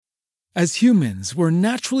As humans, we're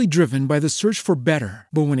naturally driven by the search for better.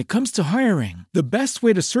 But when it comes to hiring, the best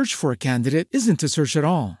way to search for a candidate isn't to search at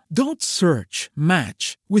all. Don't search,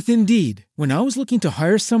 match with Indeed. When I was looking to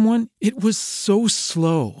hire someone, it was so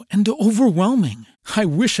slow and overwhelming. I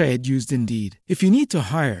wish I had used Indeed. If you need to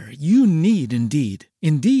hire, you need Indeed.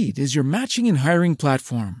 Indeed is your matching and hiring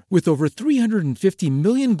platform with over 350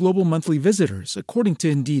 million global monthly visitors, according to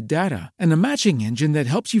Indeed data, and a matching engine that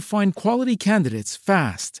helps you find quality candidates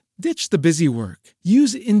fast. Ditch the busy work.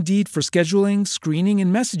 Use Indeed for scheduling, screening,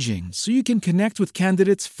 and messaging so you can connect with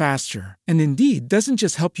candidates faster. And Indeed doesn't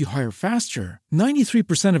just help you hire faster.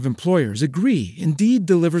 93% of employers agree Indeed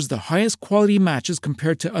delivers the highest quality matches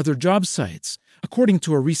compared to other job sites, according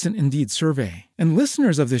to a recent Indeed survey. And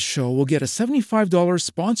listeners of this show will get a $75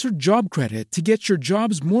 sponsored job credit to get your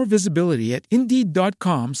jobs more visibility at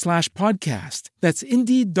Indeed.com/podcast. That's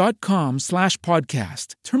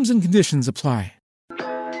Indeed.com/podcast. Terms and conditions apply.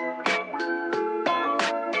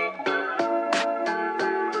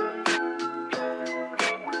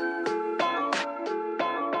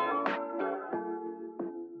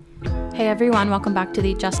 Hey everyone, welcome back to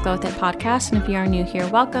the Just Glow With It podcast. And if you are new here,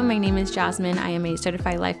 welcome. My name is Jasmine. I am a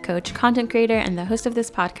certified life coach, content creator, and the host of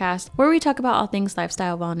this podcast where we talk about all things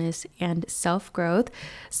lifestyle, wellness, and self-growth.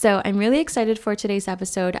 So I'm really excited for today's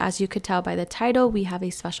episode. As you could tell by the title, we have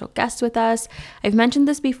a special guest with us. I've mentioned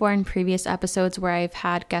this before in previous episodes where I've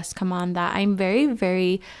had guests come on that I'm very,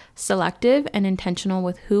 very selective and intentional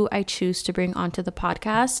with who I choose to bring onto the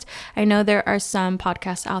podcast. I know there are some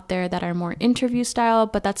podcasts out there that are more interview style,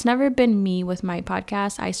 but that's never been me with my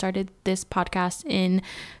podcast. I started this podcast in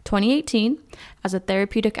 2018 as a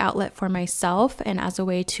therapeutic outlet for myself and as a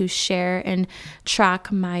way to share and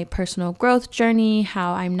track my personal growth journey,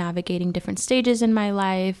 how I'm navigating different stages in my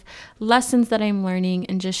life, lessons that I'm learning,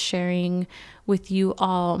 and just sharing with you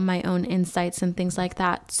all my own insights and things like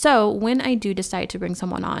that. So when I do decide to bring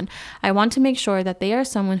someone on, I want to make sure that they are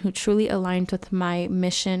someone who truly aligns with my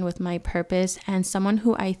mission, with my purpose, and someone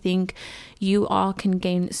who I think you all can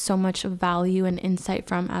gain so much value and insight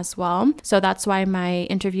from as well. So that's why my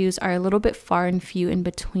interviews are a little bit far and few in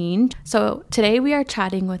between. So today we are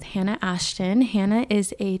chatting with Hannah Ashton. Hannah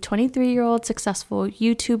is a 23-year-old successful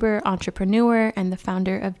YouTuber, entrepreneur, and the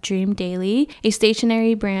founder of Dream Daily, a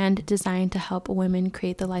stationery brand designed to help women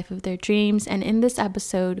create the life of their dreams. And in this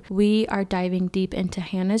episode, we are diving deep into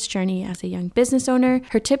Hannah's journey as a young business owner,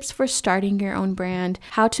 her tips for starting your own brand,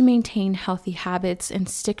 how to maintain healthy habits and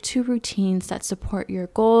stick to routines that support your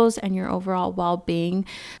goals and your overall well-being.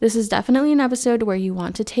 This is definitely an episode where you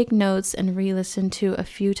want to take notes and re-listen to a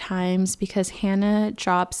few times because Hannah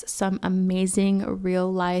drops some amazing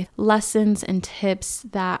real-life lessons and tips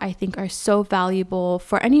that I think are so valuable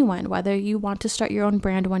for anyone, whether you want to start your own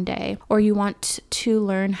brand one day or you want to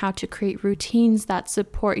learn how to create routines that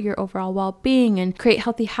support your overall well-being and create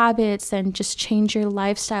healthy habits and just change your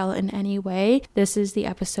lifestyle in any way. This is the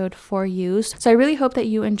episode for you. So I really hope that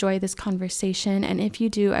you enjoy this conversation. And if you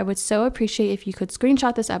do, I would so appreciate if you could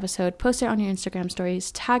screenshot this episode, post it on your Instagram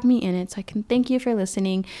stories, tag me in it so I can thank you for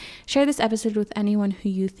listening. Share this episode with anyone who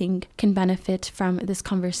you think can benefit from this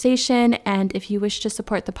conversation. And if you wish to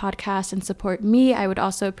support the podcast and support me, I would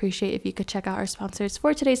also appreciate if you could check out our sponsors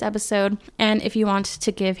for today's episode. And if you want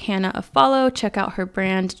to give Hannah a follow, check out her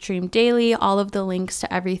brand, Dream Daily. All of the links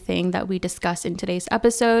to everything that we discuss in today's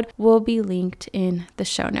episode will be linked in the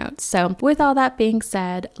show notes. So with all that being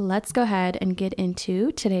said, let's go ahead and get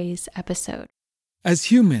into today's episode.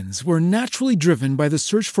 As humans, we're naturally driven by the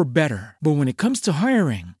search for better. But when it comes to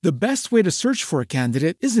hiring, the best way to search for a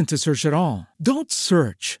candidate isn't to search at all. Don't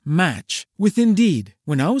search, match with Indeed.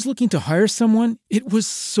 When I was looking to hire someone, it was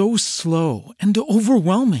so slow and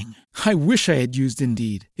overwhelming. I wish I had used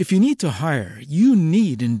Indeed. If you need to hire, you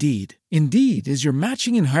need Indeed. Indeed is your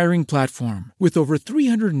matching and hiring platform with over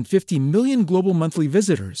 350 million global monthly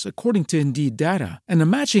visitors, according to Indeed data, and a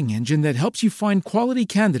matching engine that helps you find quality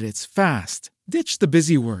candidates fast. Ditch the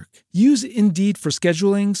busy work. Use Indeed for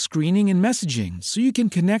scheduling, screening, and messaging so you can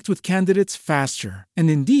connect with candidates faster.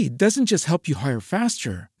 And Indeed doesn't just help you hire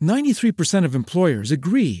faster. 93% of employers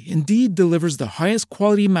agree Indeed delivers the highest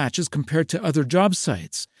quality matches compared to other job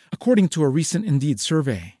sites, according to a recent Indeed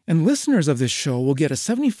survey. And listeners of this show will get a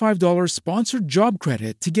 $75 sponsored job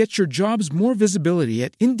credit to get your jobs more visibility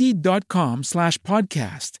at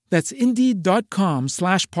Indeed.com/podcast. That's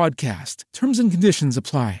Indeed.com/podcast. Terms and conditions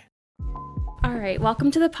apply. All right,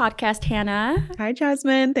 welcome to the podcast, Hannah. Hi,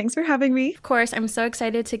 Jasmine. Thanks for having me. Of course, I'm so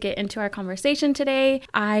excited to get into our conversation today.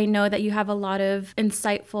 I know that you have a lot of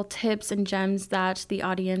insightful tips and gems that the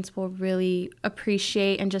audience will really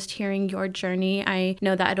appreciate, and just hearing your journey, I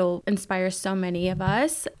know that it'll inspire so many of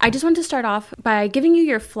us. I just want to start off by giving you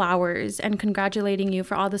your flowers and congratulating you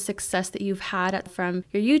for all the success that you've had from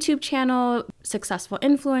your YouTube channel, successful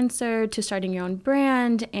influencer, to starting your own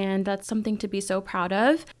brand, and that's something to be so proud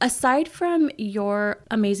of. Aside from your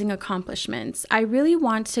amazing accomplishments, I really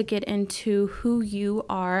want to get into who you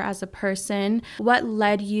are as a person, what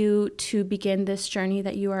led you to begin this journey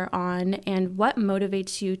that you are on, and what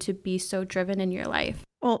motivates you to be so driven in your life.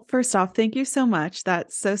 Well, first off, thank you so much.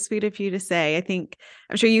 That's so sweet of you to say.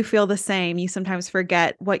 I'm sure you feel the same. You sometimes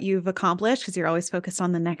forget what you've accomplished because you're always focused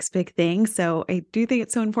on the next big thing. So I do think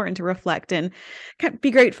it's so important to reflect and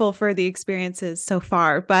be grateful for the experiences so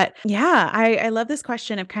far. But yeah, I love this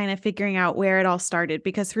question of kind of figuring out where it all started,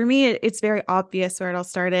 because for me, it's very obvious where it all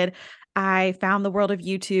started. I found the world of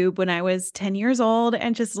YouTube when I was 10 years old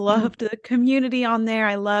and just loved the community on there.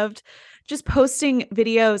 I loved just posting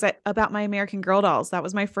videos about my American Girl dolls. That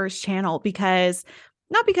was my first channel,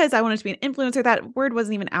 not because I wanted to be an influencer. That word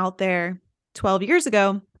wasn't even out there 12 years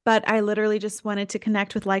ago, but I literally just wanted to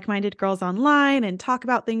connect with like-minded girls online and talk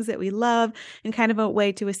about things that we love, and kind of a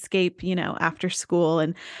way to escape, after school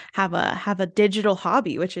and have a digital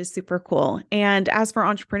hobby, which is super cool. And as for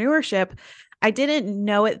entrepreneurship, I didn't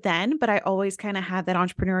know it then, but I always kind of had that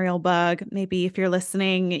entrepreneurial bug. Maybe if you're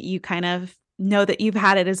listening, you kind of know that you've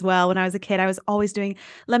had it as well. When I was a kid, I was always doing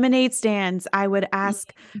lemonade stands. I would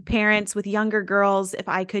ask parents with younger girls if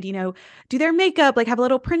I could, do their makeup, like have a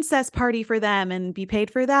little princess party for them and be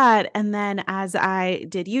paid for that. And then as I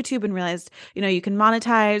did YouTube and realized, you can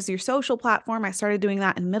monetize your social platform, I started doing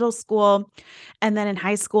that in middle school. And then in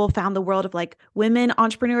high school, found the world of like women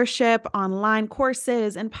entrepreneurship, online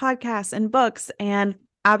courses and podcasts and books, and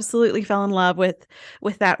absolutely fell in love with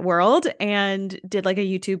that world, and did like a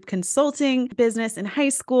YouTube consulting business in high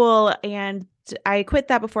school. And I quit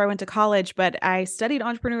that before I went to college, but I studied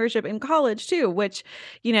entrepreneurship in college too, which,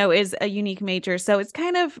 is a unique major. So it's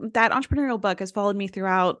kind of that entrepreneurial bug has followed me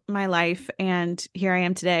throughout my life. And here I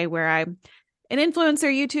am today, where I'm an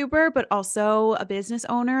influencer YouTuber, but also a business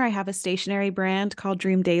owner. I have a stationery brand called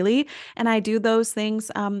Dream Daily, and I do those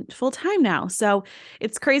things full time now. So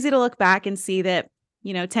it's crazy to look back and see that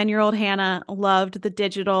 10-year-old Hannah loved the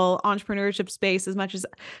digital entrepreneurship space as much as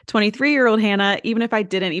 23-year-old Hannah, even if I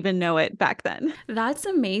didn't even know it back then. That's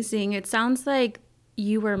amazing. It sounds like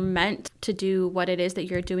you were meant to do what it is that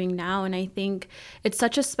you're doing now. And I think it's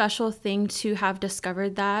such a special thing to have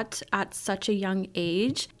discovered that at such a young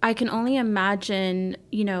age. I can only imagine,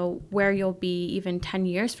 where you'll be even 10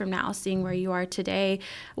 years from now, seeing where you are today.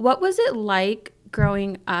 What was it like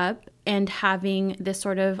growing up and having this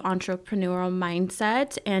sort of entrepreneurial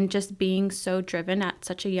mindset and just being so driven at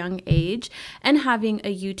such a young age, and having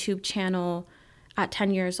a YouTube channel at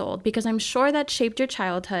 10 years old? Because I'm sure that shaped your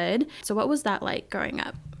childhood. So what was that like growing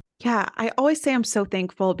up? Yeah, I always say I'm so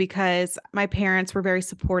thankful because my parents were very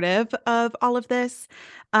supportive of all of this.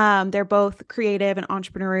 They're both creative and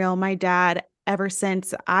entrepreneurial. My dad, ever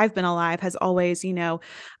since I've been alive, has always,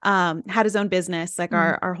 had his own business. Like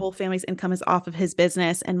our whole family's income is off of his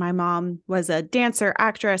business. And my mom was a dancer,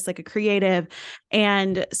 actress, like a creative.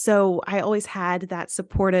 And so I always had that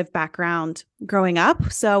supportive background growing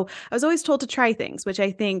up. So I was always told to try things, which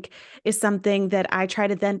I think is something that I try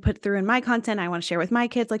to then put through in my content. I want to share with my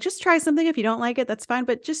kids, like, just try something. If you don't like it, that's fine,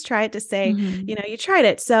 but just try it to say, you tried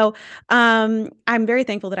it. So I'm very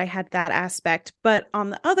thankful that I had that aspect. But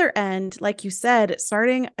on the other end, like you said,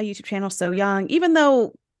 starting a YouTube channel so young, even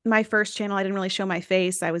though my first channel, I didn't really show my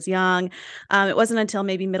face. I was young. It wasn't until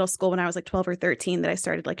maybe middle school when I was like 12 or 13 that I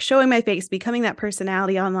started like showing my face, becoming that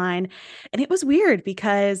personality online. And it was weird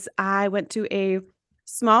because I went to a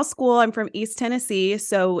small school. I'm from East Tennessee.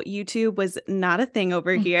 So YouTube was not a thing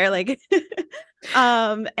over here. Like,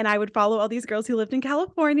 and I would follow all these girls who lived in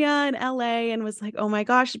California and LA, and was like, oh my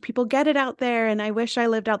gosh, people get it out there. And I wish I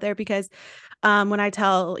lived out there, because when I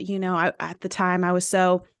tell, at the time I was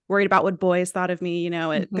so worried about what boys thought of me,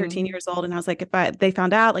 at 13 years old. And I was like, they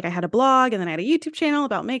found out like I had a blog and then I had a YouTube channel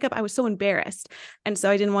about makeup, I was so embarrassed. And so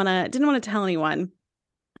I didn't want to tell anyone.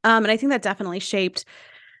 And I think that definitely shaped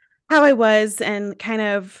how I was and kind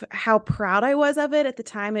of how proud I was of it at the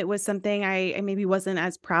time. It was something I maybe wasn't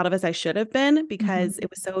as proud of as I should have been because Mhm. it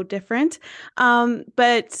was so different.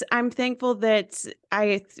 But I'm thankful that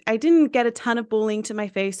I didn't get a ton of bullying to my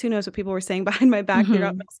face. Who knows what people were saying behind my back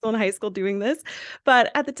throughout Mhm. middle school and high school doing this. But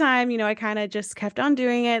at the time, I kind of just kept on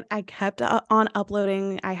doing it. I kept on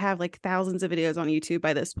uploading. I have like thousands of videos on YouTube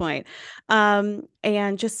by this point,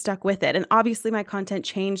 and just stuck with it. And obviously, my content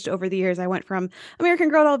changed over the years. I went from American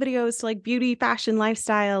Girl doll videos to like beauty, fashion,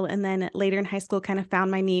 lifestyle. And then later in high school, kind of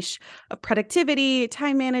found my niche of productivity,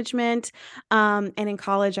 time management. And in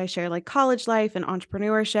college, I shared like college life and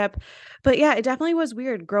entrepreneurship. But yeah, it definitely was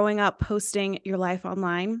weird growing up posting your life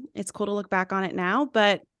online. It's cool to look back on it now,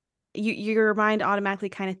 but your mind automatically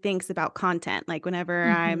kind of thinks about content. Like whenever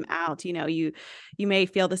I'm Mhm. out, you may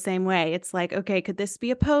feel the same way. It's like, okay, could this be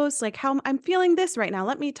a post? Like how I'm feeling this right now.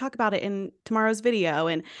 Let me talk about it in tomorrow's video.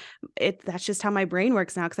 And that's just how my brain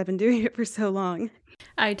works now because I've been doing it for so long.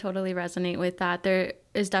 I totally resonate with that. There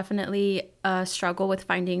is definitely a struggle with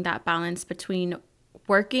finding that balance between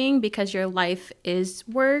working because your life is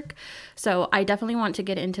work. So I definitely want to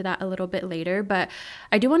get into that a little bit later. But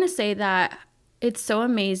I do want to say that it's so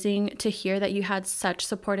amazing to hear that you had such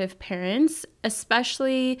supportive parents,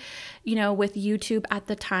 especially, with YouTube at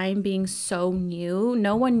the time being so new.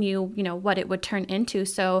 No one knew, what it would turn into.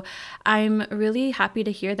 So I'm really happy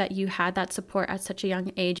to hear that you had that support at such a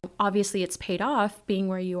young age. Obviously, it's paid off being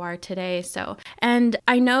where you are today. So, and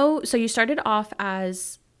I know, so you started off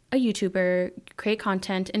as a YouTuber, create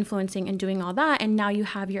content, influencing, and doing all that. And now you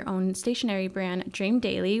have your own stationery brand, Dream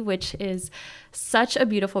Daily, which is such a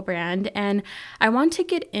beautiful brand. And I want to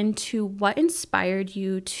get into what inspired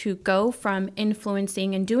you to go from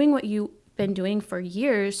influencing and doing what you've been doing for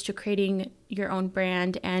years to creating your own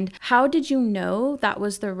brand. And how did you know that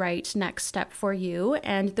was the right next step for you?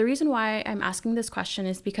 And the reason why I'm asking this question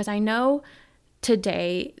is because I know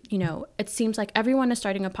today, it seems like everyone is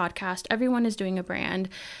starting a podcast, everyone is doing a brand,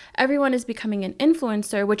 everyone is becoming an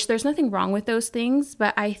influencer, which there's nothing wrong with those things,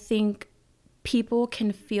 but I think people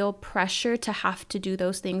can feel pressure to have to do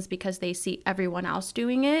those things because they see everyone else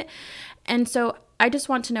doing it. And so I just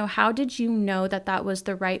want to know, how did you know that that was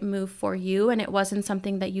the right move for you and it wasn't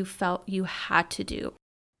something that you felt you had to do?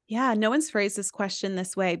 Yeah, no one's phrased this question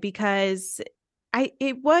this way because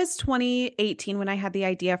it was 2018 when I had the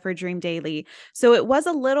idea for Dream Daily. So it was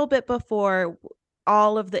a little bit before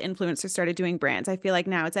all of the influencers started doing brands. I feel like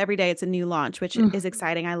now it's every day it's a new launch, which is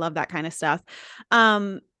exciting. I love that kind of stuff.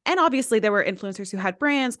 And obviously there were influencers who had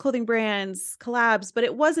brands, clothing brands, collabs, but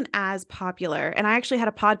it wasn't as popular. And I actually had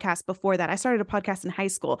a podcast before that. I started a podcast in high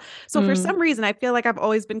school. So for Mm. some reason I feel like I've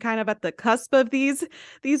always been kind of at the cusp of these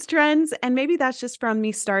trends, and maybe that's just from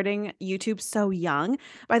me starting YouTube so young.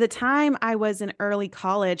 By the time I was in early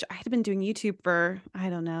college, I had been doing YouTube for, I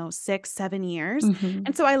don't know, 6, 7 years. Mhm.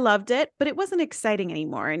 And so I loved it, but it wasn't exciting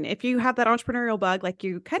anymore. And if you have that entrepreneurial bug, like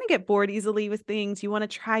you kind of get bored easily with things, you want to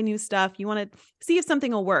try new stuff, you want to see if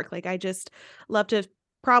something will work. Like I just love to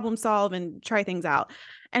problem solve and try things out.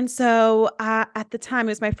 And so at the time,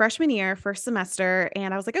 it was my freshman year, first semester.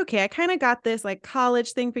 And I was like, okay, I kind of got this like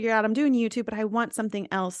college thing figured out. I'm doing YouTube, but I want something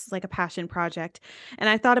else, like a passion project. And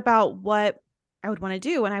I thought about what I would want to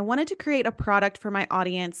do. And I wanted to create a product for my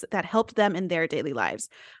audience that helped them in their daily lives.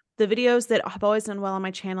 The videos that have always done well on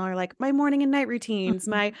my channel are like my morning and night routines,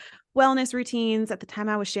 Mhm. my wellness routines. At the time,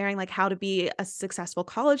 I was sharing like how to be a successful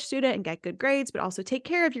college student and get good grades, but also take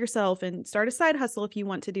care of yourself and start a side hustle if you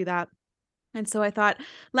want to do that. And so I thought,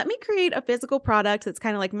 let me create a physical product that's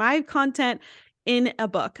kind of like my content in a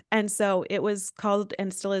book. And so it was called,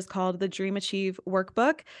 and still is called, the Dream Achieve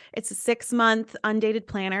Workbook. It's a 6 month undated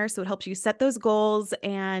planner. So it helps you set those goals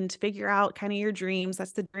and figure out kind of your dreams.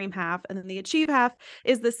 That's the dream half. And then the achieve half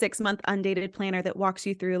is the 6 month undated planner that walks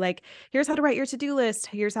you through like, here's how to write your to-do list.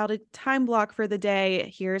 Here's how to time block for the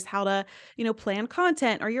day. Here's how to, plan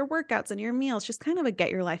content or your workouts and your meals, just kind of a get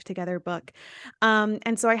your life together book.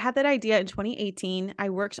 And so I had that idea in 2018. I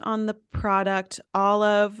worked on the product all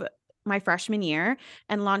of my freshman year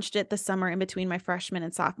and launched it the summer in between my freshman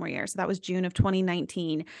and sophomore year. So that was June of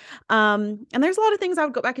 2019. And there's a lot of things I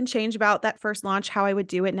would go back and change about that first launch, how I would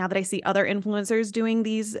do it now that I see other influencers doing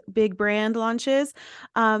these big brand launches.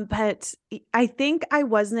 But I think I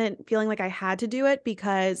wasn't feeling like I had to do it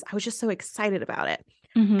because I was just so excited about it.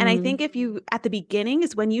 And I Mhm. think if you at the beginning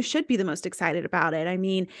is when you should be the most excited about it. I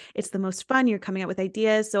mean, it's the most fun. You're coming up with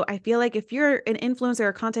ideas. So I feel like if you're an influencer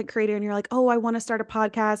or content creator and you're like, oh, I want to start a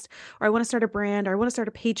podcast or I want to start a brand or I want to start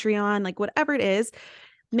a Patreon, like whatever it is,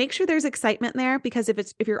 make sure there's excitement there, because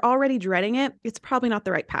if you're already dreading it, it's probably not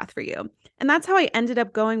the right path for you. And that's how I ended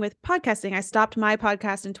up going with podcasting. I stopped my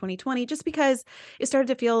podcast in 2020 just because it started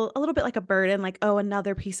to feel a little bit like a burden, like, oh,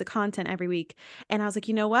 another piece of content every week. And I was like,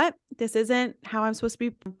 you know what? This isn't how I'm supposed to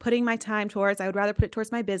be putting my time towards. I would rather put it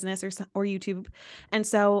towards my business or YouTube. And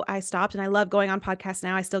so I stopped, and I love going on podcasts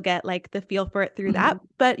now. I still get like the feel for it through that.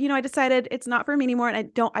 But, I decided it's not for me anymore.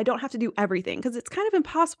 And I don't have to do everything, because it's kind of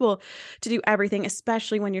impossible to do everything,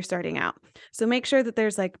 especially when you're starting out. So make sure that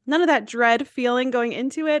there's like none of that dread feeling going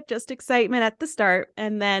into it, just excitement at the start.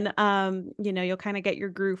 And then, you'll kind of get your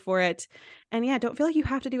groove for it. And yeah, don't feel like you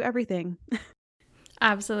have to do everything.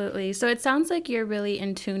 Absolutely. So it sounds like you're really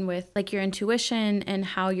in tune with like your intuition and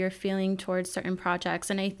how you're feeling towards certain projects.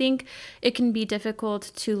 And I think it can be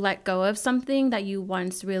difficult to let go of something that you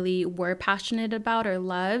once really were passionate about or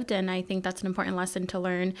loved. And I think that's an important lesson to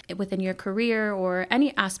learn within your career or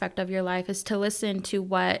any aspect of your life, is to listen to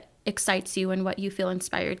what excites you and what you feel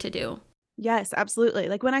inspired to do. Yes, absolutely.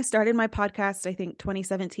 Like when I started my podcast, I think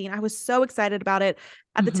 2017, I was so excited about it.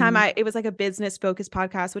 At the time, it was like a business focused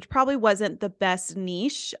podcast, which probably wasn't the best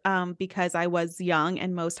niche because I was young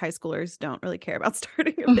and most high schoolers don't really care about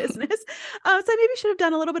starting a business. So I maybe should have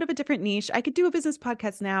done a little bit of a different niche. I could do a business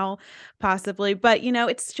podcast now, possibly, but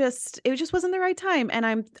it just wasn't the right time.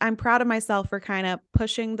 And I'm proud of myself for kind of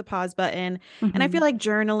pushing the pause button. And I feel like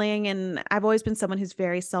journaling, and I've always been someone who's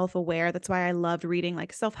very self-aware. That's why I loved reading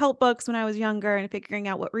like self-help books when I was younger and figuring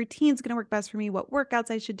out what routine's going to work best for me, what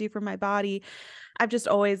workouts I should do for my body. I've just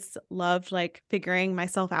always loved like figuring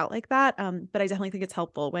myself out like that. But I definitely think it's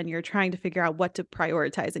helpful when you're trying to figure out what to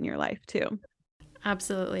prioritize in your life too.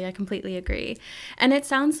 Absolutely. I completely agree. And it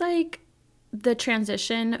sounds like the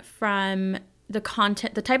transition from the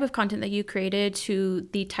type of content that you created to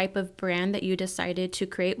the type of brand that you decided to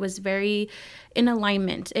create was very in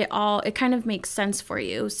alignment. It kind of makes sense for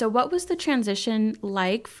you. So what was the transition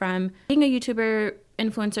like from being a YouTuber,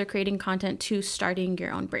 influencer, creating content to starting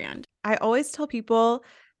your own brand? I always tell people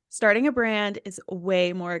starting a brand is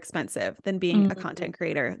way more expensive than being a content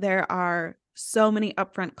creator. There are so many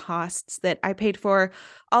upfront costs that I paid for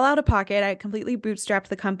all out of pocket. I completely bootstrapped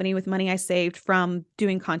the company with money I saved from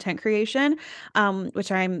doing content creation,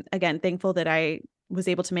 which I'm, again, thankful that I was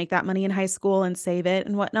able to make that money in high school and save it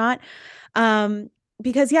and whatnot.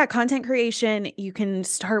 Because content creation, you can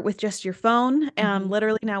start with just your phone.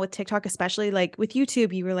 Literally now with TikTok, especially like with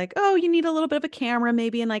YouTube, you were like, oh, you need a little bit of a camera,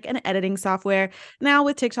 maybe, and like an editing software. Now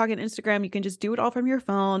with TikTok and Instagram, you can just do it all from your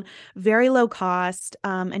phone, very low cost.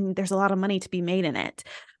 And there's a lot of money to be made in it.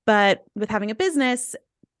 But with having a business,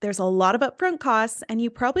 there's a lot of upfront costs, and you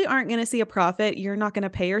probably aren't going to see a profit. You're not going to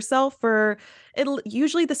pay yourself for it.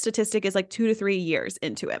 Usually the statistic is like 2 to 3 years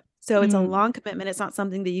into it. So it's a long commitment. It's not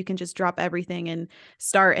something that you can just drop everything and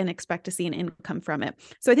start and expect to see an income from it.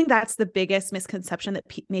 So I think that's the biggest misconception that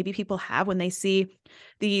maybe people have when they see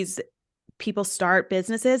these people start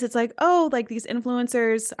businesses. It's like, oh, like these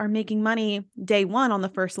influencers are making money day one on the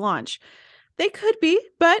first launch. They could be,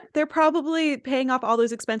 but they're probably paying off all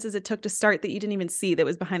those expenses it took to start that you didn't even see that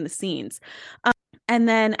was behind the scenes. And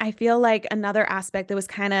then I feel like another aspect that was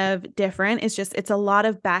kind of different is just it's a lot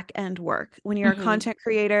of back end work when you're a content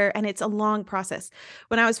creator, and it's a long process.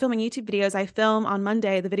 When I was filming YouTube videos, I film on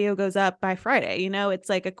Monday, the video goes up by Friday. It's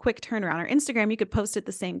like a quick turnaround. Or Instagram, you could post it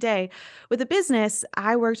the same day. With a business,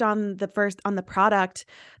 I worked on the product,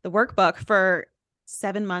 the workbook for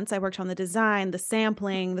 7 months. I worked on the design, the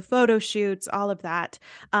sampling, the photo shoots, all of that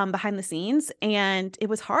behind the scenes. And it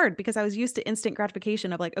was hard because I was used to instant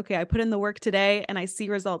gratification of like, okay, I put in the work today and I see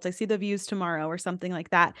results. I see the views tomorrow or something like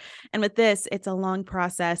that. And with this, it's a long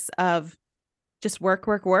process of just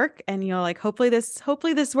work. And, like, hopefully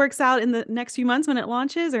this works out in the next few months when it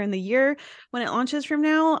launches, or in the year when it launches from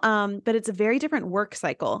now. But it's a very different work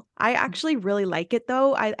cycle. I actually really like it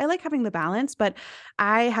though. I like having the balance, but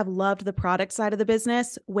I have loved the product side of the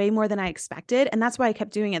business way more than I expected. And that's why I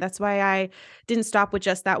kept doing it. That's why I didn't stop with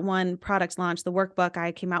just that one product launch, the workbook.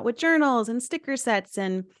 I came out with journals and sticker sets,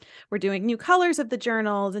 and we're doing new colors of the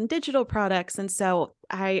journals and digital products. And so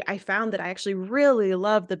I found that I actually really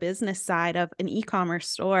love the business side of an e-commerce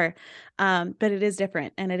store, but it is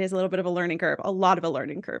different, and it is a little bit of a learning curve, a lot of a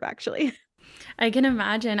learning curve, actually. I can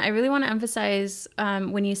imagine. I really want to emphasize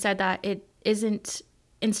when you said that it isn't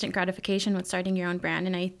instant gratification with starting your own brand.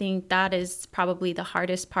 And I think that is probably the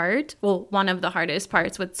hardest part. Well, one of the hardest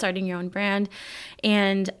parts with starting your own brand.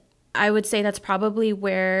 And I would say that's probably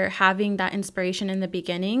where having that inspiration in the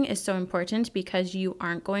beginning is so important, because you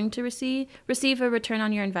aren't going to receive a return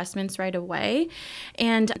on your investments right away.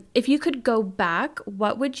 And if you could go back,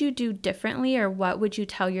 what would you do differently, or what would you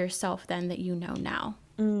tell yourself then that you know now?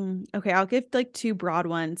 Okay, I'll give like two broad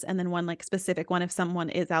ones and then one like specific one if someone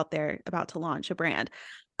is out there about to launch a brand.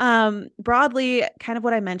 Broadly, kind of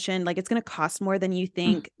what I mentioned, like it's going to cost more than you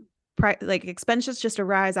think. Like expenses just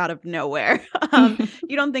arise out of nowhere.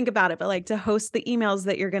 You don't think about it, but like to host the emails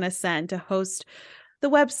that you're going to send, to host the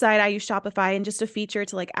website, I use Shopify, and just a feature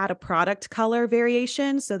to like add a product color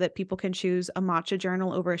variation so that people can choose a matcha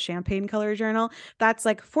journal over a champagne color journal. That's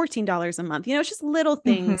like $14 a month. It's just little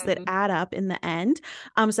things that add up in the end.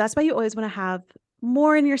 So that's why you always want to have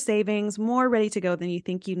more in your savings, more ready to go than you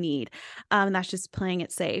think you need. And that's just playing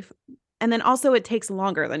it safe. And then also it takes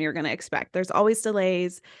longer than you're going to expect. There's always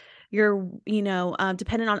delays. You're,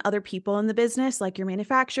 dependent on other people in the business, like your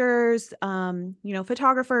manufacturers,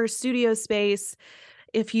 photographers, studio space.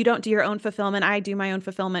 If you don't do your own fulfillment, I do my own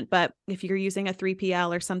fulfillment, but if you're using a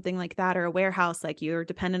 3PL or something like that, or a warehouse, like you're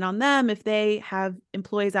dependent on them. If they have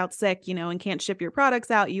employees out sick, and can't ship your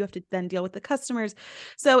products out, you have to then deal with the customers.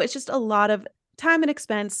 So it's just a lot of time and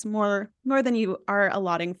expense, more than you are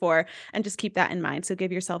allotting for, and just keep that in mind. So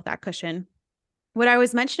give yourself that cushion. What I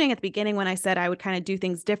was mentioning at the beginning when I said I would kind of do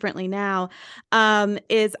things differently now,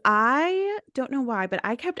 is I don't know why, but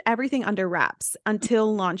I kept everything under wraps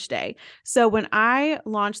until launch day. So when I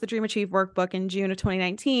launched the Dream Achieve workbook in June of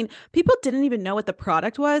 2019, people didn't even know what the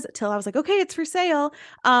product was till I was like, okay, it's for sale.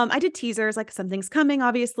 I did teasers, like something's coming,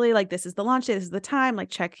 obviously, like this is the launch day, this is the time, like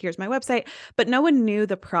check, here's my website. But no one knew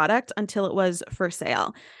the product until it was for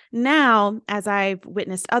sale. Now, as I've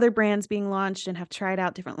witnessed other brands being launched and have tried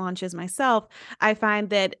out different launches myself, I find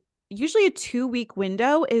that usually a 2-week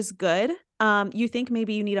window is good. You think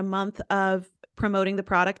maybe you need a month of promoting the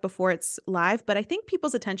product before it's live, but I think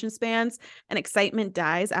people's attention spans and excitement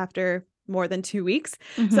dies after more than 2 weeks.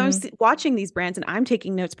 So I'm watching these brands and I'm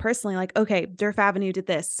taking notes personally, like, okay, Durf Avenue did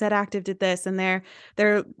this, Set Active did this, and they're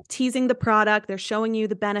teasing the product, they're showing you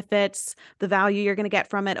the benefits, the value you're going to get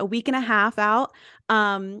from it a week and a half out.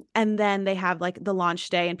 And then they have like the launch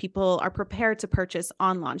day, and people are prepared to purchase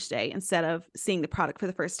on launch day instead of seeing the product for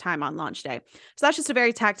the first time on launch day. So that's just a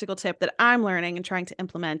very tactical tip that I'm learning and trying to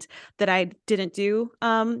implement that I didn't do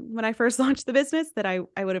when I first launched the business, that I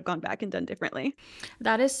would have gone back and done differently.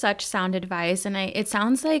 That is such sound advice. And it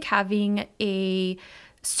sounds like having a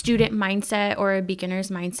student mindset or a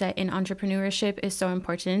beginner's mindset in entrepreneurship is so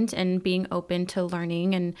important, and being open to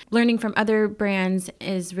learning and learning from other brands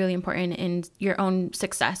is really important in your own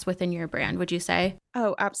success within your brand, would you say?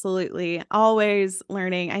 Oh, absolutely. Always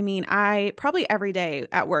learning. I mean, I probably every day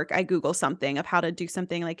at work, I Google something of how to do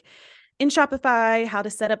something like in Shopify, how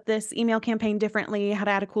to set up this email campaign differently, how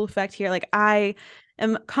to add a cool effect here. Like I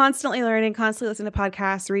am constantly learning, constantly listening to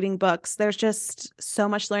podcasts, reading books. There's just so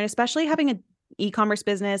much to learn, especially having an e-commerce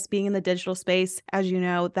business, being in the digital space, as you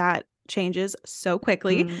know, that changes so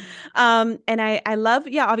quickly. And I love,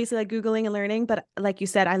 obviously like Googling and learning, but like you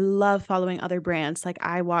said, I love following other brands. Like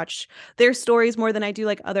I watch their stories more than I do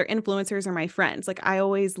like other influencers or my friends. Like I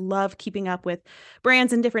always love keeping up with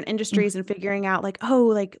brands in different industries and figuring out like, oh,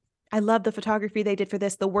 like I love the photography they did for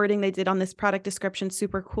this, the wording they did on this product description,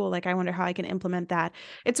 super cool. Like I wonder how I can implement that.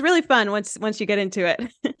 It's really fun once you get into it.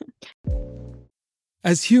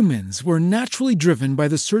 As humans, we're naturally driven by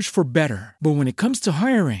the search for better. But when it comes to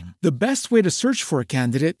hiring, the best way to search for a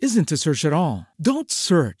candidate isn't to search at all. Don't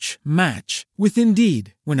search, match with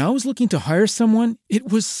Indeed. When I was looking to hire someone,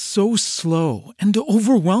 it was so slow and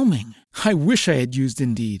overwhelming. I wish I had used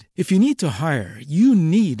Indeed. If you need to hire, you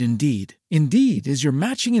need Indeed. Indeed is your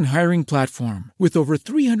matching and hiring platform with over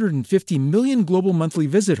 350 million global monthly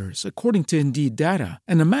visitors, according to Indeed data,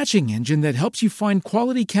 and a matching engine that helps you find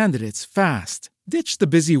quality candidates fast. Ditch the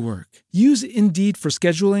busy work. Use Indeed for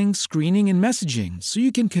scheduling, screening, and messaging so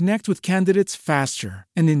you can connect with candidates faster.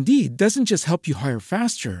 And Indeed doesn't just help you hire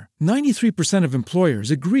faster. 93% of employers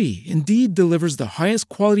agree Indeed delivers the highest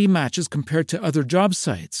quality matches compared to other job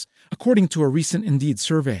sites, according to a recent Indeed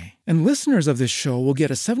survey. And listeners of this show will get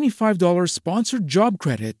a $75 sponsored job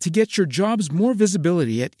credit to get your jobs more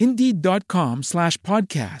visibility at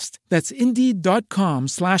Indeed.com/podcast. That's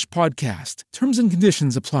Indeed.com/podcast. Terms and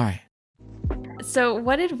conditions apply. So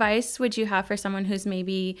what advice would you have for someone who's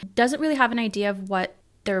maybe doesn't really have an idea of what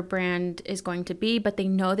their brand is going to be, but they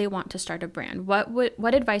know they want to start a brand?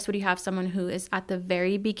 What advice would you have someone who is at the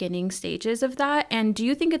very beginning stages of that? And do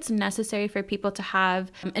you think it's necessary for people to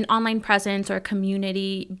have an online presence or a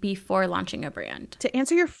community before launching a brand? To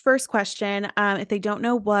answer your first question, if they don't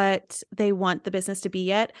know what they want the business to be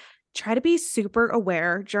yet, try to be super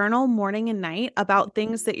aware, journal morning and night about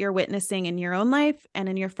things that you're witnessing in your own life and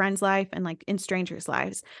in your friends' life and like in strangers'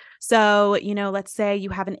 lives. So, let's say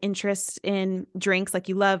you have an interest in drinks, like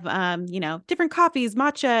you love, different coffees,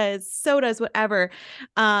 matchas, sodas, whatever.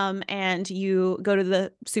 And you go to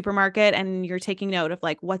the supermarket and you're taking note of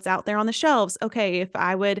like what's out there on the shelves. Okay, if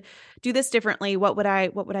I would do this differently, what would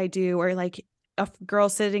I do? Or like a girl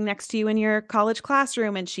sitting next to you in your college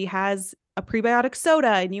classroom and she has a prebiotic soda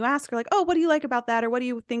and you ask her like, oh, what do you like about that? Or what do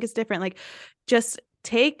you think is different? Like just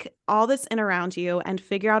take all this in around you and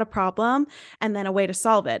figure out a problem and then a way to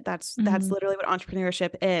solve it. That's literally what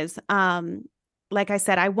entrepreneurship is. Like I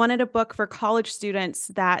said, I wanted a book for college students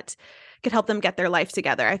that could help them get their life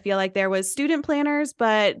together. I feel like there was student planners,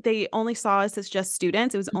 but they only saw us as just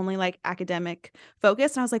students. It was only like academic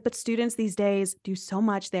focused. And I was like, but students these days do so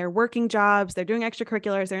much. They're working jobs, they're doing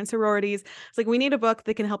extracurriculars, they're in sororities. It's like, we need a book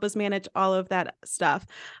that can help us manage all of that stuff.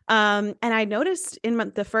 And I noticed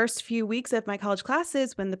in the first few weeks of my college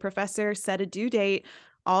classes, when the professor set a due date,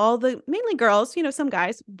 all the mainly girls, some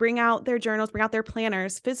guys bring out their journals, bring out their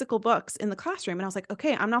planners, physical books in the classroom. And I was like,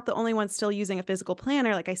 okay, I'm not the only one still using a physical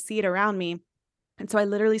planner. Like I see it around me. And so I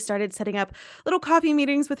literally started setting up little coffee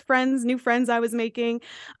meetings with friends, new friends I was making,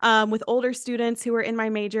 with older students who were in my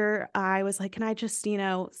major. I was like, can I just,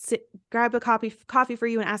 grab a coffee for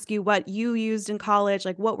you and ask you what you used in college,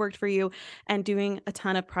 like what worked for you, and doing a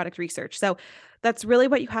ton of product research. So that's really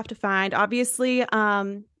what you have to find. Obviously,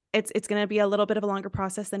 it's going to be a little bit of a longer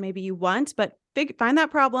process than maybe you want, but find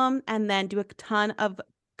that problem and then do a ton of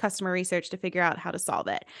customer research to figure out how to solve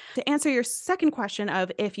it. To answer your second question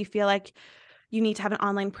of if you feel like you need to have an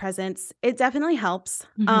online presence, it definitely helps.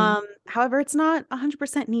 However, it's not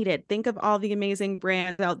 100% needed. Think of all the amazing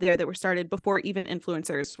brands out there that were started before even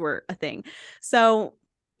influencers were a thing. So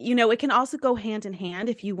it can also go hand in hand.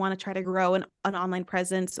 If you want to try to grow an online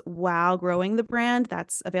presence while growing the brand,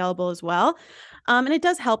 that's available as well. And it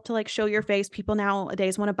does help to like show your face. People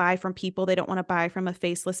nowadays want to buy from people. They don't want to buy from a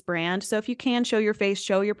faceless brand. So if you can show your face,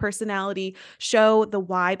 show your personality, show the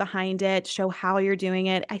why behind it, show how you're doing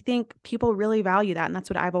it, I think people really value that. And that's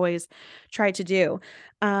what I've always tried to do.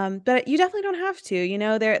 But you definitely don't have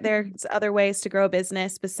to, there's other ways to grow a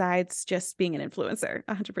business besides just being an influencer,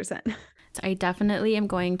 100%. So I definitely am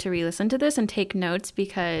going to re-listen to this and take notes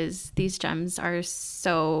because these gems are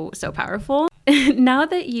so, so powerful. Now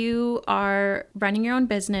that you are running your own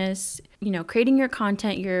business, creating your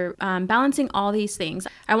content, you're balancing all these things.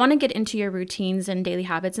 I want to get into your routines and daily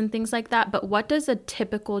habits and things like that. But what does a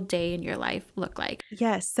typical day in your life look like?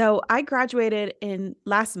 Yes. So I graduated in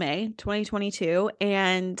last May, 2022.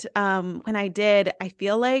 And when I did, I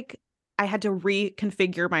feel like I had to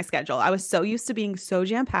reconfigure my schedule. I was so used to being so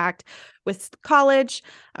jam-packed with college.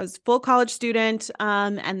 I was a full college student,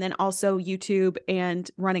 and then also YouTube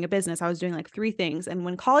and running a business. I was doing like 3 things. And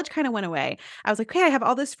when college kind of went away, I was like, okay, I have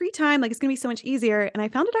all this free time. Like it's going to be so much easier. And I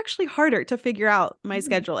found it actually harder to figure out my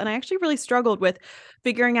schedule. And I actually really struggled with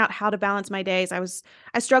figuring out how to balance my days.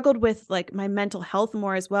 I struggled with like my mental health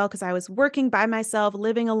more as well, because I was working by myself,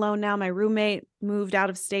 living alone now. My roommate moved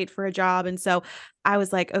out of state for a job. And so I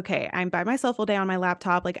was like, okay, I'm by myself all day on my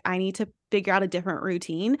laptop. Like I need to figure out a different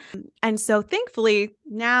routine. And so thankfully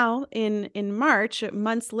now in March,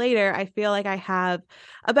 months later, I feel like I have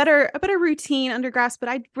a better routine under grasp, but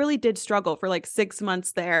I really did struggle for like 6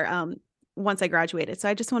 months there once I graduated. So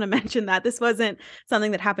I just want to mention that this wasn't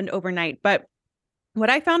something that happened overnight, but what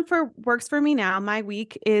I found works for me now, my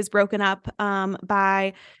week is broken up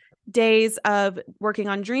by days of working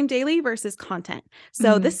on Dream Daily versus content.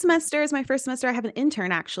 So this semester is my first semester. I have an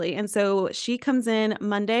intern actually. And so she comes in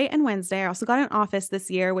Monday and Wednesday. I also got an office this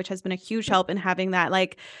year, which has been a huge help in having that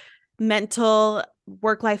like mental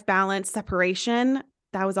work-life balance separation.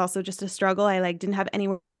 That was also just a struggle. I like didn't have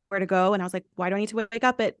anywhere to go. And I was like, why do I need to wake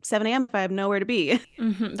up at 7 a.m. if I have nowhere to be?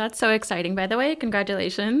 That's so exciting, by the way.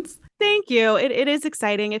 Congratulations. Thank you. It is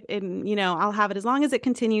exciting. I'll have it as long as it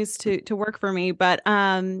continues to work for me. But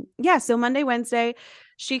so Monday, Wednesday,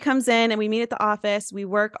 she comes in and we meet at the office. We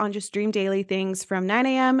work on just Dream Daily things from 9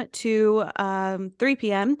 a.m. to 3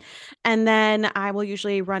 p.m. And then I will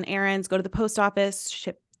usually run errands, go to the post office,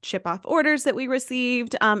 ship off orders that we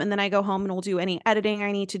received. And then I go home and we'll do any editing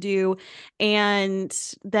I need to do. And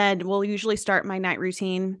then we'll usually start my night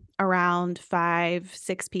routine around 5,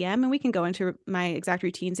 6 p.m. And we can go into my exact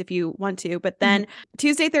routines if you want to. But then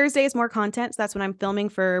Tuesday, Thursday is more content. So that's when I'm filming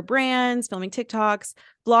for brands, filming TikToks,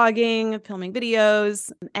 vlogging, filming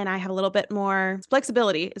videos. And I have a little bit more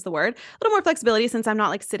flexibility is the word, a little more flexibility since I'm not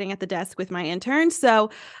like sitting at the desk with my interns.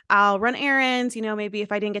 So I'll run errands, maybe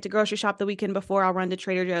if I didn't get to grocery shop the weekend before, I'll run to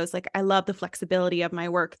Trader Joe's. Like I love the flexibility of my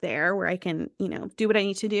work there where I can, do what I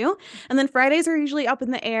need to do. And then Fridays are usually up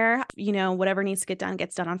in the air. Whatever needs to get done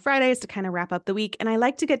gets done on Fridays to kind of wrap up the week. And I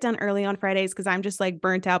like to get done early on Fridays because I'm just like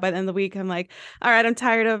burnt out by the end of the week. I'm like, all right, I'm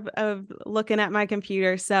tired of looking at my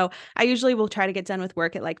computer. So I usually will try to get done with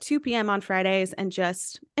work at like 2 p.m. on Fridays and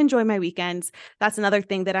just enjoy my weekends. That's another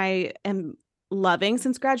thing that I am loving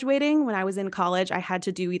since graduating. When I was in college, I had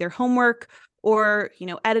to do either homework or,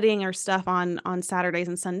 editing or stuff on Saturdays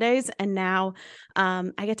and Sundays. And now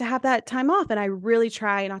I get to have that time off, and I really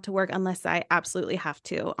try not to work unless I absolutely have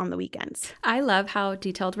to on the weekends. I love how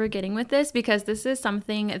detailed we're getting with this because this is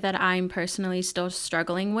something that I'm personally still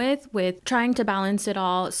struggling with trying to balance it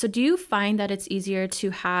all. So do you find that it's easier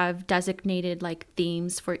to have designated like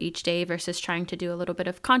themes for each day versus trying to do a little bit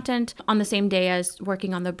of content on the same day as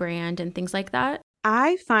working on the brand and things like that?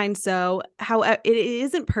 I find so. However, it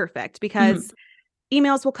isn't perfect because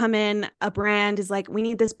emails will come in. A brand is like, we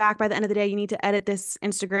need this back by the end of the day. You need to edit this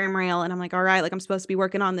Instagram reel. And I'm like, all right, like I'm supposed to be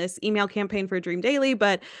working on this email campaign for Dream Daily,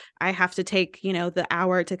 but I have to take, the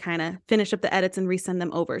hour to kind of finish up the edits and resend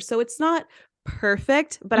them over. So it's not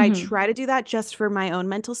perfect, but I try to do that just for my own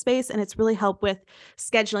mental space. And it's really helped with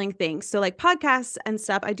scheduling things. So like podcasts and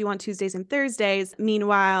stuff, I do on Tuesdays and Thursdays.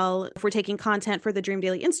 Meanwhile, if we're taking content for the Dream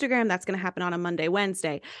Daily Instagram, that's going to happen on a Monday,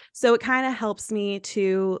 Wednesday. So it kind of helps me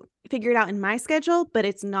to figure it out in my schedule, but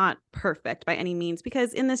it's not perfect by any means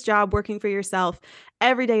because in this job, working for yourself,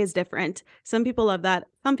 every day is different. Some people love that.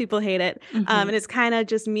 Some people hate it. And it's kind of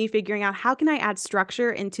just me figuring out how can I add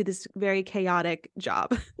structure into this very chaotic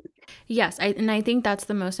job. Yes, I think that's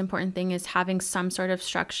the most important thing is having some sort of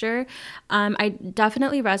structure. I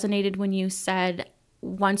definitely resonated when you said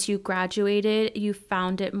once you graduated, you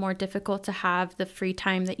found it more difficult to have the free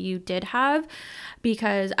time that you did have,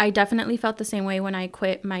 because I definitely felt the same way when I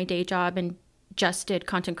quit my day job and just did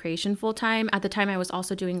content creation full time. At the time, I was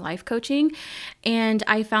also doing life coaching, and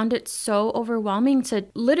I found it so overwhelming to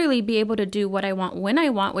literally be able to do what I want when I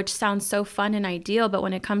want, which sounds so fun and ideal. But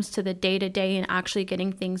when it comes to the day to day and actually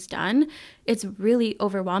getting things done, it's really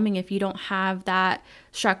overwhelming if you don't have that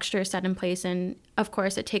structure set in place. And of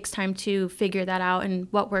course, it takes time to figure that out and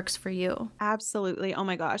what works for you. Absolutely. Oh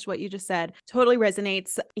my gosh, what you just said totally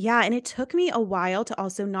resonates. Yeah. And it took me a while to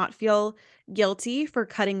also not feel guilty for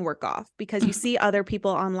cutting work off because you see other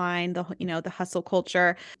people online, the hustle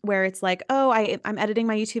culture where it's like, oh, I'm editing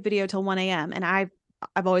my YouTube video till 1 a.m. And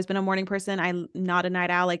I've always been a morning person. I'm not a night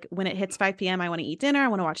owl. Like when it hits 5 p.m., I want to eat dinner. I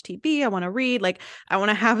want to watch TV. I want to read. Like I want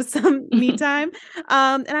to have some me time.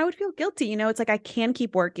 And I would feel guilty. It's like I can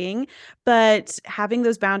keep working, but having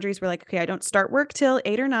those boundaries where like, okay, I don't start work till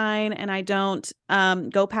 8 or 9 and I don't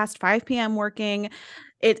go past 5 p.m. working.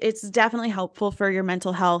 It's definitely helpful for your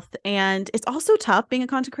mental health. And it's also tough being a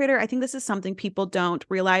content creator. I think this is something people don't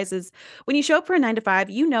realize is when you show up for a 9 to 5,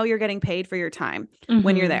 you're getting paid for your time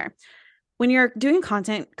when you're there. When you're doing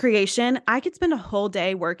content creation, I could spend a whole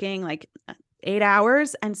day working like 8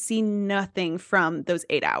 hours and see nothing from those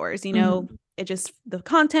 8 hours. It just, the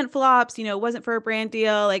content flops, it wasn't for a brand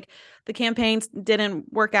deal. Like the campaigns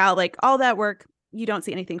didn't work out, like all that work, you don't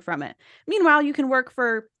see anything from it. Meanwhile, you can work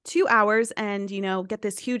for 2 hours and, get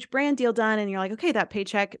this huge brand deal done. And you're like, okay, that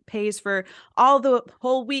paycheck pays for all the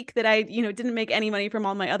whole week that I, didn't make any money from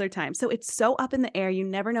all my other time. So it's so up in the air. You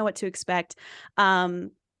never know what to expect.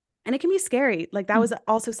 And it can be scary. Like that was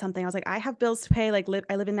also something I was like, I have bills to pay. Like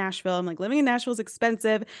I live in Nashville. I'm like, living in Nashville is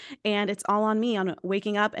expensive and it's all on me on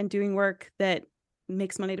waking up and doing work that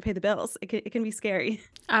makes money to pay the bills. It can be scary.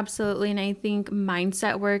 Absolutely. And I think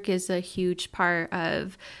mindset work is a huge part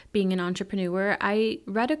of being an entrepreneur. I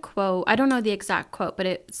read a quote, I don't know the exact quote, but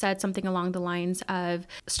it said something along the lines of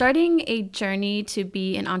starting a journey to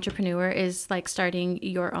be an entrepreneur is like starting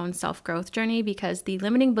your own self-growth journey, because the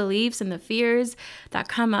limiting beliefs and the fears that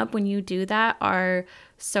come up when you do that are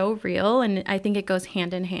so real. And I think it goes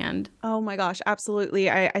hand in hand. Oh my gosh, absolutely.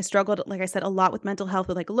 I struggled, like I said, a lot with mental health,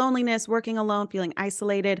 with like loneliness, working alone, feeling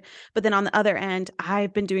isolated. But then on the other end,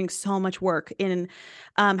 I've been doing so much work in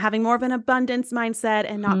having more of an abundance mindset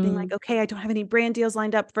and not being like, okay, I don't have any brand deals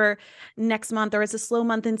lined up for next month, or it's a slow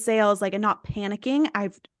month in sales, like, and not panicking.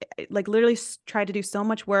 I've like literally tried to do so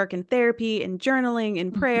much work in therapy and journaling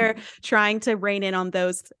and prayer, trying to rein in on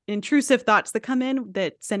those intrusive thoughts that come in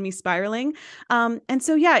that send me spiraling. And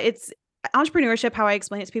so, yeah, entrepreneurship, how I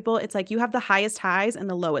explain it to people, it's like you have the highest highs and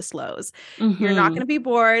the lowest lows. You're not Mm-hmm. going to be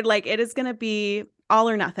bored. Like it is going to be all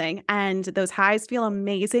or nothing. And those highs feel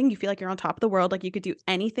amazing. You feel like you're on top of the world, like you could do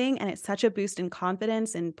anything. And it's such a boost in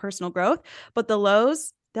confidence and personal growth. But the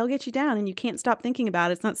lows, they'll get you down and you can't stop thinking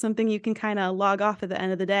about it. It's not something you can kind of log off at the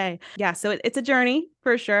end of the day. Yeah. So it's a journey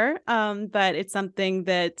for sure. But it's something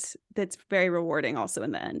that's very rewarding also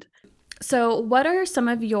in the end. So, what are some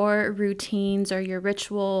of your routines or your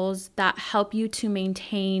rituals that help you to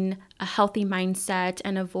maintain a healthy mindset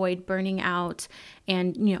and avoid burning out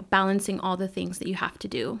and, balancing all the things that you have to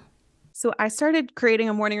do? So I started creating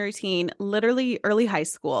a morning routine literally early high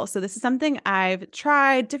school. So this is something I've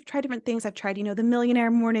tried, different things. I've tried, the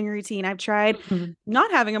millionaire morning routine. I've tried Mhm.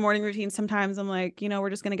 not having a morning routine. Sometimes I'm like, we're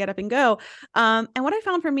just going to get up and go. And what I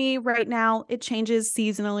found for me right now, it changes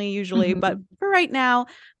seasonally usually, but Mhm. for right now,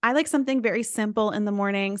 I like something very simple in the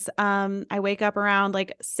mornings. I wake up around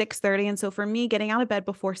like 6:30. And so for me, getting out of bed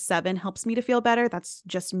before 7 helps me to feel better. That's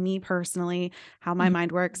just me personally, how my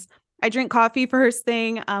mind works. I drink coffee first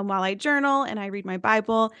thing while I journal and I read my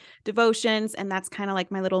Bible, devotions, and that's kind of like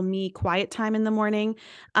my little me quiet time in the morning.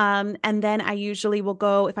 And then I usually will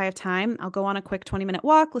go, if I have time, I'll go on a quick 20-minute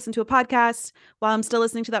walk, listen to a podcast. While I'm still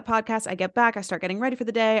listening to that podcast, I get back, I start getting ready for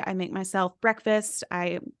the day. I make myself breakfast.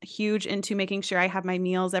 I'm huge into making sure I have my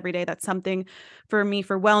meals every day. That's something for me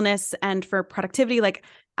for wellness and for productivity. Like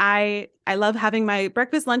I love having my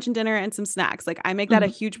breakfast, lunch, and dinner and some snacks. Like I make that a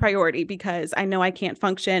Mhm. huge priority because I know I can't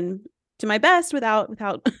function to my best without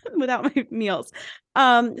without my meals.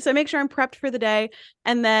 So I make sure I'm prepped for the day,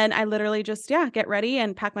 and then I literally just get ready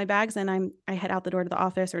and pack my bags, and I head out the door to the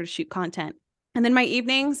office or to shoot content. And then my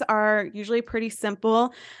evenings are usually pretty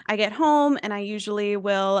simple. I get home and I usually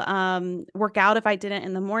will work out if I didn't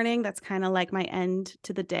in the morning. That's kind of like my end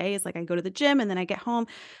to the day is like I go to the gym and then I get home,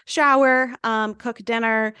 shower, cook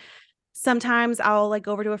dinner. Sometimes I'll like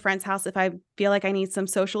go over to a friend's house if I feel like I need some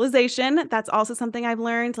socialization. That's also something I've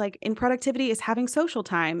learned like in productivity is having social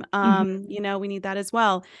time. Mhm. We need that as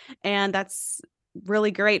well. And that's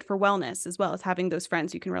really great for wellness as well as having those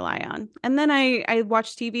friends you can rely on. And then I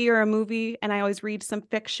watch TV or a movie and I always read some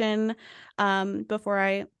fiction before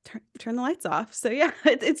I turn the lights off. So yeah,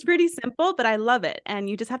 it's pretty simple, but I love it. And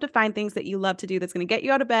you just have to find things that you love to do that's going to get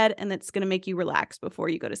you out of bed and that's going to make you relax before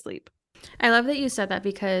you go to sleep. I love that you said that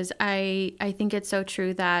because I think it's so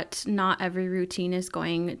true that not every routine is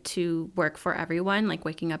going to work for everyone, like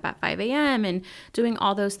waking up at 5 a.m. and doing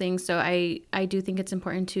all those things. So I do think it's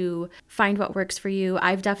important to find what works for you.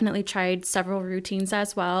 I've definitely tried several routines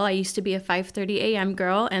as well. I used to be a 5:30 a.m.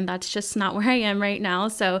 girl, and that's just not where I am right now.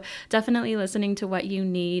 So definitely listening to what you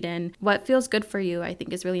need and what feels good for you, I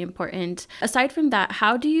think is really important. Aside from that,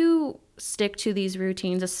 how do you stick to these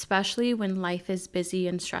routines, especially when life is busy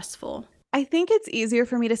and stressful? I think it's easier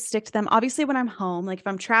for me to stick to them. Obviously, when I'm home, like if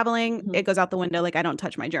I'm traveling, Mhm. it goes out the window. Like I don't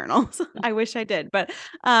touch my journals. I wish I did. But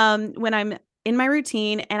when I'm in my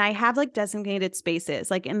routine and I have like designated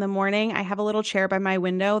spaces, like in the morning, I have a little chair by my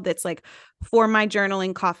window that's like for my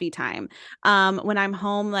journaling coffee time. When I'm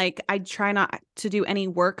home, like I try not to do any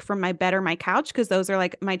work from my bed or my couch because those are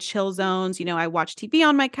like my chill zones. I watch TV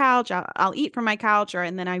on my couch, I'll eat from my couch,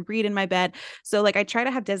 and then I read in my bed. So like I try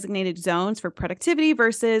to have designated zones for productivity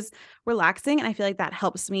versus relaxing. And I feel like that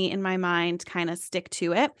helps me in my mind kind of stick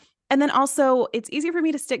to it. And then also, it's easier for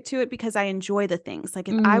me to stick to it because I enjoy the things. Like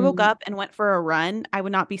if I woke Mm. up and went for a run, I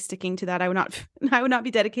would not be sticking to that. I would not I would not be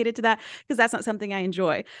dedicated to that because that's not something I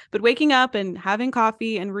enjoy. But waking up and having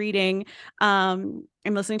coffee and reading and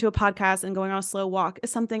listening to a podcast and going on a slow walk is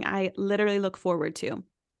something I literally look forward to.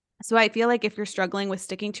 So I feel like if you're struggling with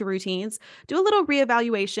sticking to routines, do a little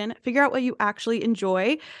reevaluation, figure out what you actually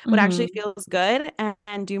enjoy, what actually Mhm. feels good,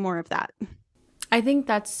 and do more of that. I think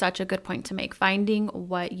that's such a good point to make, finding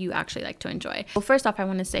what you actually like to enjoy. Well, first off, I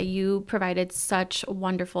want to say you provided such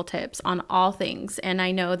wonderful tips on all things. And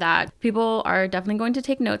I know that people are definitely going to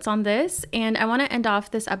take notes on this. And I want to end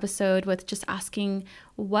off this episode with just asking,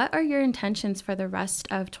 what are your intentions for the rest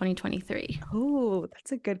of 2023? Oh,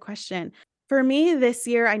 that's a good question. For me this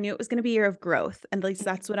year, I knew it was going to be a year of growth. And at least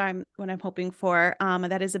that's what I'm hoping for.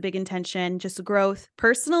 That is a big intention, just growth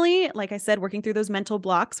personally. Like I said, working through those mental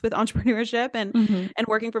blocks with entrepreneurship Hmm. and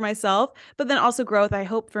working for myself, but then also growth, I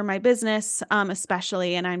hope for my business,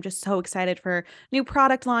 especially. And I'm just so excited for new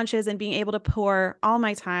product launches and being able to pour all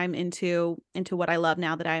my time into what I love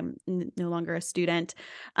now that I'm no longer a student.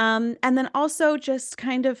 And then also just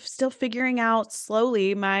kind of still figuring out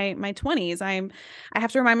slowly my 20s. I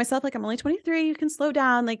have to remind myself like I'm only 23, you can slow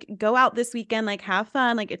down, like go out this weekend, like have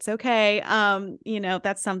fun, like it's okay.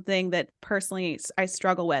 That's something that personally I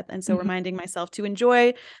struggle with. And so reminding myself to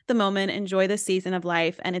enjoy the moment, enjoy the season of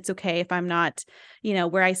life. And it's okay if I'm not,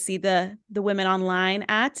 where I see the women online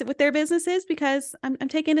at with their businesses, because I'm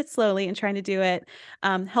taking it slowly and trying to do it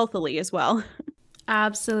healthily as well.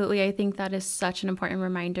 Absolutely. I think that is such an important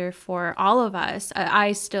reminder for all of us.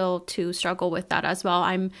 I still too struggle with that as well.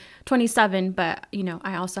 I'm 27, but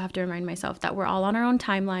I also have to remind myself that we're all on our own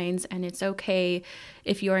timelines, and it's okay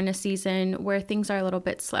if you're in a season where things are a little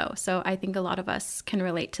bit slow. So I think a lot of us can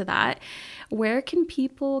relate to that. Where can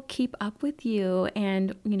people keep up with you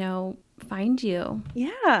and, find you?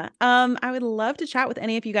 Yeah. I would love to chat with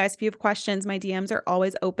any of you guys. If you have questions, my DMs are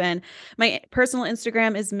always open. My personal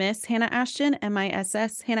Instagram is Miss Hannah Ashton,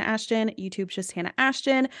 MISS Hannah Ashton. YouTube's just Hannah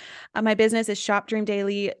Ashton. My business is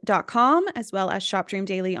shopdreamdaily.com, as well as Shop Dream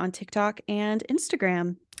Daily on TikTok and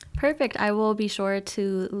Instagram. Perfect. I will be sure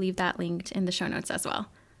to leave that linked in the show notes as well.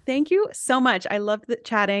 Thank you so much. I love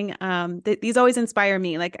chatting. These always inspire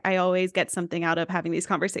me. Like I always get something out of having these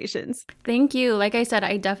conversations. Thank you. Like I said,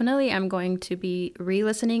 I definitely am going to be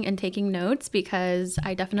re-listening and taking notes because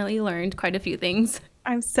I definitely learned quite a few things.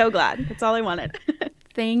 I'm so glad. That's all I wanted.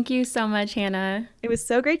 Thank you so much, Hannah. It was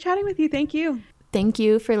so great chatting with you. Thank you. Thank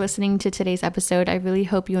you for listening to today's episode. I really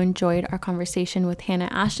hope you enjoyed our conversation with Hannah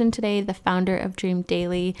Ashton today, the founder of Dream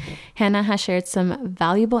Daily. Hannah has shared some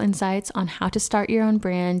valuable insights on how to start your own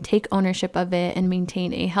brand, take ownership of it, and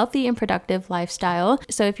maintain a healthy and productive lifestyle.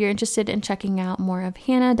 So if you're interested in checking out more of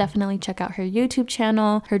Hannah, definitely check out her YouTube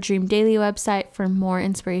channel, her Dream Daily website for more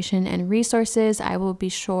inspiration and resources. I will be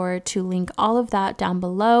sure to link all of that down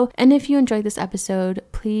below. And if you enjoyed this episode,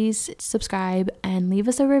 please subscribe and leave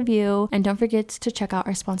us a review. And don't forget to check out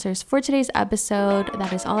our sponsors for today's episode.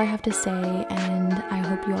 That is all I have to say, and I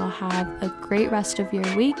hope you all have a great rest of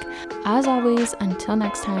your week. As always, until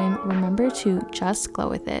next time, remember to just glow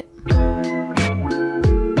with it.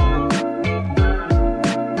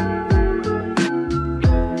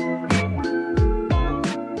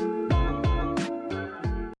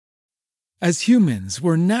 As humans,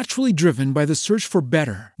 we're naturally driven by the search for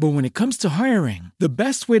better. But when it comes to hiring, the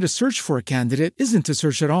best way to search for a candidate isn't to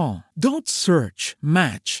search at all. Don't search,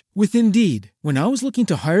 match with Indeed. When I was looking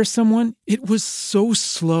to hire someone, it was so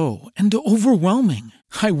slow and overwhelming.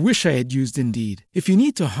 I wish I had used Indeed. If you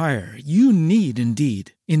need to hire, you need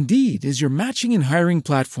Indeed. Indeed is your matching and hiring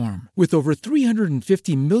platform with over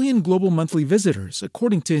 350 million global monthly visitors,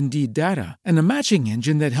 according to Indeed data, and a matching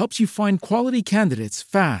engine that helps you find quality candidates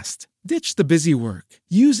fast. Ditch the busy work.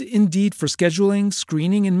 Use Indeed for scheduling,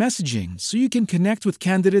 screening, and messaging so you can connect with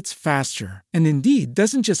candidates faster. And Indeed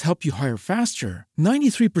doesn't just help you hire faster.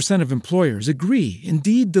 93% of employers agree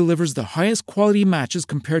Indeed delivers the highest quality matches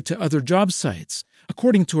compared to other job sites,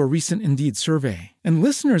 according to a recent Indeed survey. And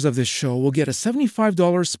listeners of this show will get a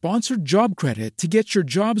 $75 sponsored job credit to get your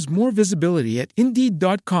jobs more visibility at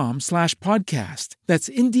Indeed.com/podcast. That's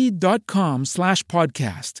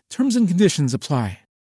Indeed.com/podcast. Terms and conditions apply.